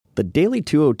The Daily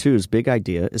 202's Big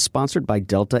Idea is sponsored by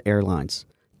Delta Airlines.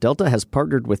 Delta has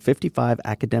partnered with 55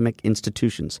 academic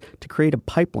institutions to create a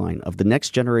pipeline of the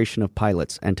next generation of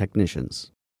pilots and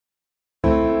technicians.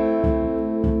 Good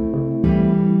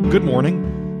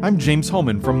morning. I'm James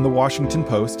Holman from The Washington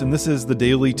Post, and this is the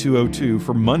Daily 202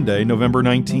 for Monday, November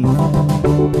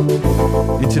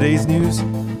 19th. In today's news,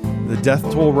 the death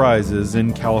toll rises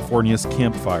in California's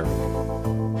Camp Fire.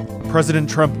 President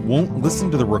Trump won't listen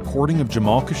to the recording of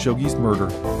Jamal Khashoggi's murder.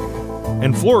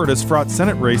 And Florida's fraught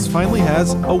Senate race finally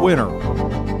has a winner.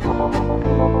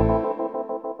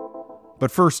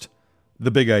 But first, the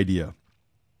big idea.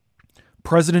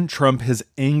 President Trump has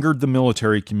angered the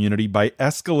military community by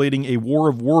escalating a war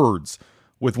of words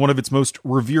with one of its most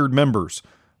revered members,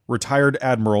 retired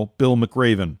Admiral Bill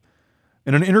McRaven.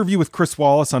 In an interview with Chris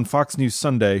Wallace on Fox News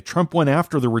Sunday, Trump went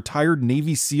after the retired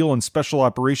Navy SEAL and Special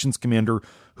Operations Commander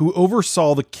who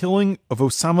oversaw the killing of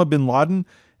Osama bin Laden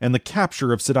and the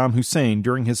capture of Saddam Hussein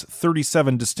during his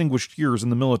 37 distinguished years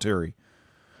in the military.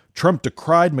 Trump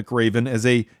decried McRaven as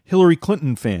a Hillary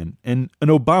Clinton fan and an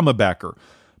Obama backer,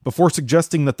 before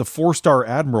suggesting that the four-star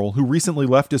admiral who recently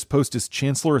left his post as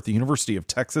chancellor at the University of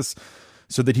Texas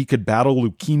so that he could battle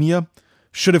leukemia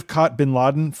should have caught bin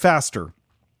Laden faster.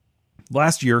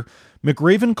 Last year,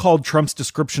 McRaven called Trump's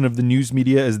description of the news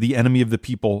media as the enemy of the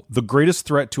people the greatest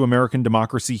threat to American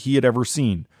democracy he had ever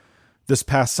seen. This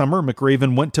past summer,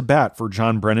 McRaven went to bat for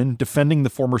John Brennan, defending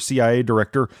the former CIA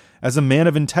director as a man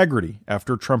of integrity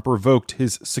after Trump revoked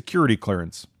his security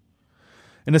clearance.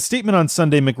 In a statement on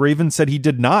Sunday, McRaven said he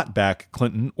did not back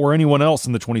Clinton or anyone else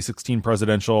in the 2016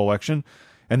 presidential election,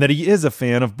 and that he is a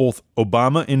fan of both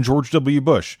Obama and George W.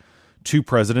 Bush, two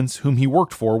presidents whom he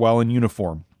worked for while in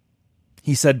uniform.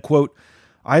 He said, quote,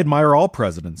 "I admire all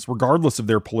presidents, regardless of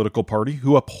their political party,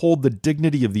 who uphold the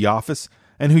dignity of the office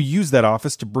and who use that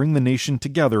office to bring the nation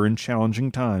together in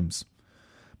challenging times."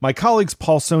 My colleagues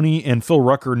Paul Sonny and Phil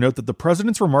Rucker note that the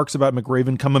president's remarks about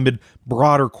McRaven come amid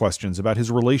broader questions about his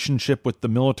relationship with the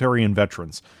military and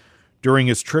veterans. During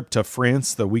his trip to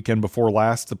France the weekend before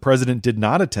last, the president did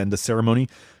not attend a ceremony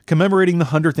commemorating the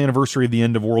 100th anniversary of the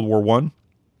end of World War I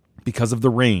because of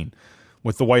the rain,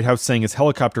 with the White House saying his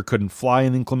helicopter couldn't fly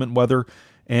in inclement weather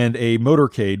and a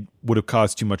motorcade would have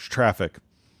caused too much traffic.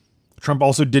 Trump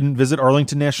also didn't visit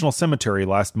Arlington National Cemetery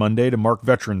last Monday to mark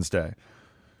Veterans Day.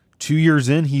 2 years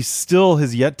in, he still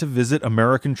has yet to visit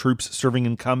American troops serving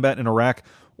in combat in Iraq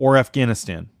or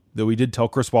Afghanistan, though he did tell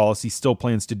Chris Wallace he still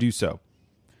plans to do so.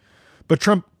 But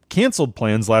Trump canceled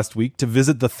plans last week to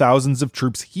visit the thousands of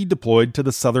troops he deployed to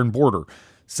the southern border,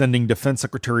 sending Defense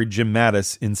Secretary Jim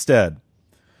Mattis instead.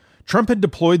 Trump had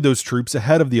deployed those troops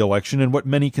ahead of the election in what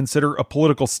many consider a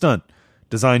political stunt,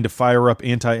 designed to fire up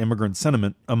anti-immigrant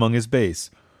sentiment among his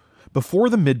base. Before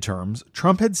the midterms,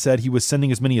 Trump had said he was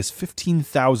sending as many as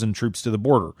 15,000 troops to the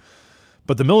border.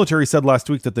 But the military said last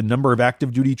week that the number of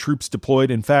active duty troops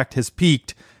deployed, in fact, has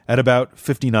peaked at about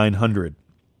 5,900.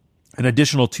 An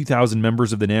additional 2,000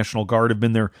 members of the National Guard have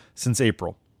been there since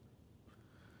April.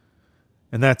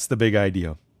 And that's the big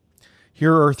idea.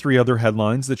 Here are three other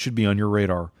headlines that should be on your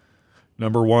radar.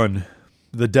 Number one,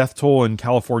 the death toll in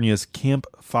California's Camp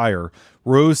Fire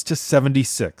rose to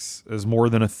 76 as more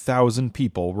than 1,000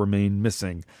 people remain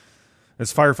missing.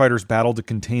 As firefighters battled to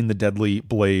contain the deadly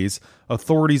blaze,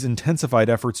 authorities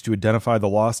intensified efforts to identify the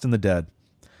lost and the dead.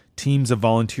 Teams of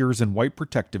volunteers in white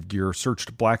protective gear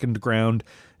searched blackened ground,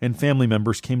 and family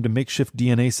members came to makeshift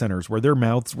DNA centers where their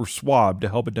mouths were swabbed to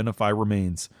help identify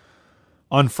remains.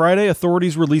 On Friday,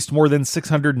 authorities released more than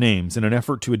 600 names in an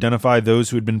effort to identify those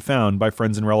who had been found by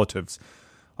friends and relatives.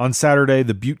 On Saturday,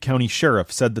 the Butte County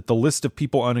Sheriff said that the list of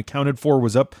people unaccounted for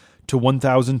was up to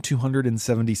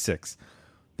 1,276.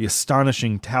 The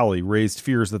astonishing tally raised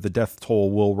fears that the death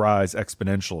toll will rise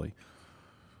exponentially.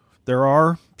 There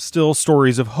are still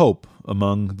stories of hope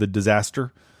among the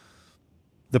disaster.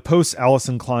 The Post's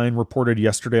Allison Klein reported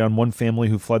yesterday on one family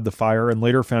who fled the fire and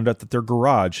later found out that their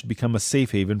garage had become a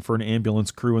safe haven for an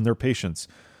ambulance crew and their patients.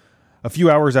 A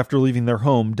few hours after leaving their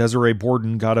home, Desiree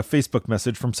Borden got a Facebook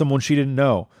message from someone she didn't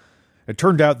know. It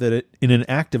turned out that in an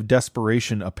act of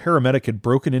desperation, a paramedic had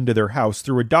broken into their house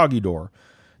through a doggy door.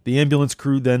 The ambulance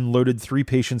crew then loaded 3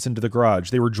 patients into the garage.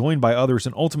 They were joined by others,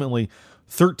 and ultimately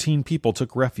 13 people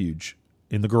took refuge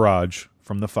in the garage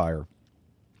from the fire.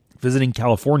 Visiting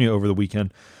California over the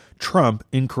weekend, Trump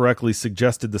incorrectly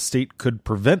suggested the state could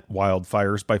prevent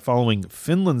wildfires by following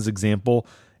Finland's example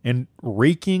and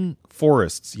raking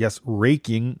forests. Yes,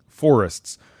 raking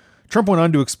forests. Trump went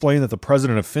on to explain that the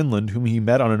president of Finland, whom he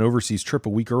met on an overseas trip a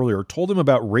week earlier, told him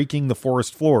about raking the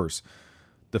forest floors.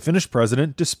 The Finnish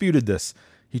president disputed this.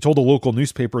 He told a local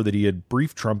newspaper that he had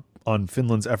briefed Trump on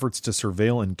Finland's efforts to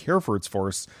surveil and care for its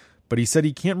forests, but he said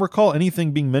he can't recall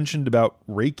anything being mentioned about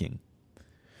raking.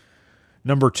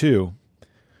 Number 2,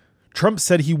 Trump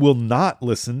said he will not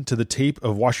listen to the tape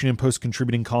of Washington Post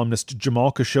contributing columnist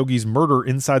Jamal Khashoggi's murder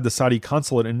inside the Saudi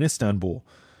consulate in Istanbul.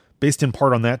 Based in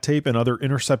part on that tape and other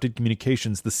intercepted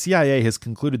communications, the CIA has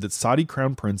concluded that Saudi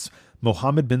Crown Prince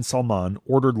Mohammed bin Salman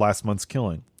ordered last month's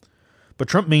killing. But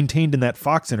Trump maintained in that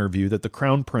Fox interview that the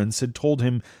Crown Prince had told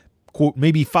him, quote,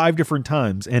 maybe 5 different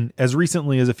times, and as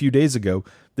recently as a few days ago,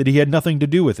 that he had nothing to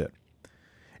do with it.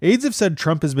 Aides have said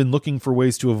Trump has been looking for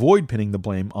ways to avoid pinning the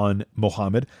blame on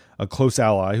Mohammed, a close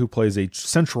ally who plays a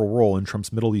central role in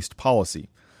Trump's Middle East policy.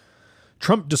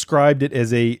 Trump described it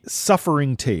as a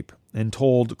suffering tape and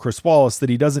told Chris Wallace that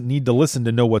he doesn't need to listen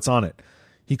to know what's on it.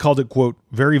 He called it, quote,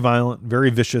 very violent, very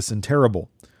vicious, and terrible.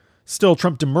 Still,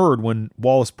 Trump demurred when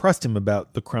Wallace pressed him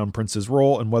about the Crown Prince's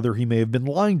role and whether he may have been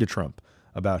lying to Trump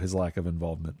about his lack of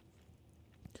involvement.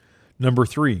 Number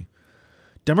 3,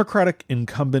 Democratic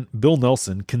incumbent Bill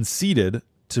Nelson conceded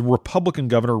to Republican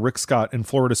Governor Rick Scott in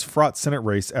Florida's fraught Senate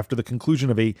race after the conclusion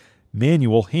of a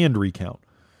manual hand recount.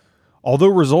 Although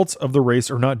results of the race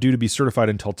are not due to be certified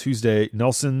until Tuesday,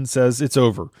 Nelson says it's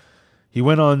over. He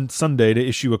went on Sunday to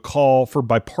issue a call for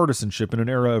bipartisanship in an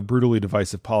era of brutally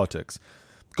divisive politics.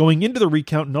 Going into the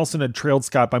recount, Nelson had trailed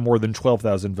Scott by more than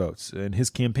 12,000 votes, and his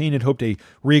campaign had hoped a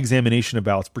re-examination of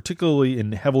ballots, particularly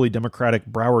in heavily Democratic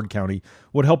Broward County,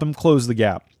 would help him close the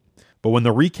gap. But when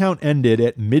the recount ended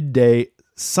at midday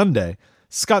Sunday,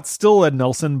 Scott still led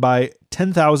Nelson by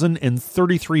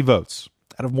 10,033 votes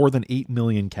out of more than 8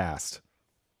 million cast.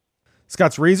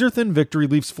 Scott's razor-thin victory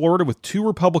leaves Florida with 2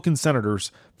 Republican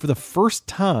senators for the first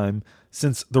time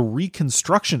since the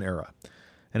Reconstruction era,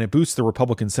 and it boosts the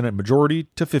Republican Senate majority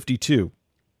to 52.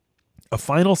 A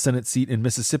final Senate seat in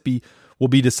Mississippi will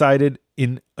be decided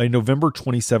in a November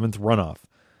 27th runoff.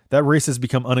 That race has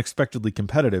become unexpectedly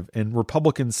competitive, and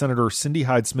Republican Senator Cindy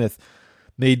Hyde-Smith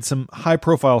made some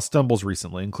high-profile stumbles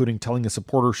recently, including telling a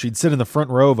supporter she'd sit in the front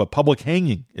row of a public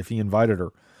hanging if he invited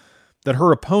her. That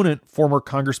her opponent, former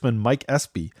Congressman Mike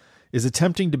Espy, is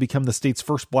attempting to become the state's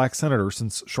first black senator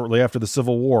since shortly after the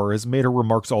Civil War has made her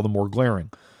remarks all the more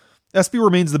glaring. Espy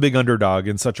remains the big underdog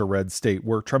in such a red state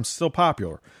where Trump's still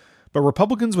popular, but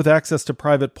Republicans with access to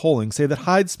private polling say that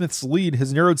Hyde-Smith's lead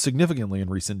has narrowed significantly in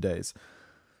recent days.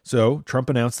 So Trump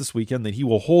announced this weekend that he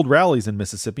will hold rallies in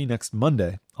Mississippi next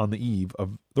Monday on the eve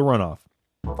of the runoff.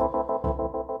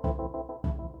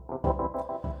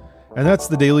 And that's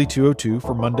the Daily 202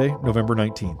 for Monday, November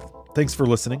 19th. Thanks for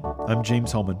listening. I'm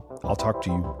James Hohmann. I'll talk to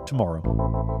you tomorrow.